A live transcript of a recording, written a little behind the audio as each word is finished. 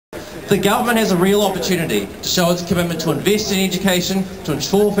The government has a real opportunity to show its commitment to invest in education, to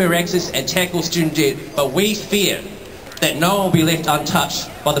ensure fair access and tackle student debt, but we fear that no one will be left untouched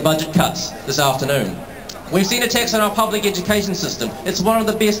by the budget cuts this afternoon. We've seen attacks on our public education system. It's one of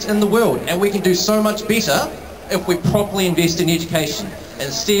the best in the world, and we can do so much better if we properly invest in education.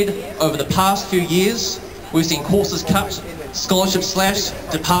 Instead, over the past few years, we've seen courses cut, scholarships slashed,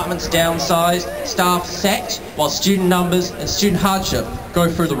 departments downsized, staff sacked, while student numbers and student hardship go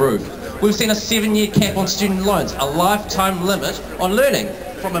through the roof. We've seen a 7-year cap on student loans, a lifetime limit on learning,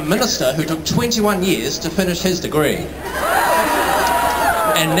 from a minister who took 21 years to finish his degree.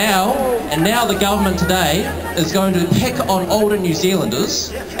 And now the government today is going to pick on older New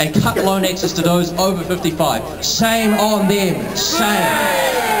Zealanders and cut loan access to those over 55. Shame on them, shame.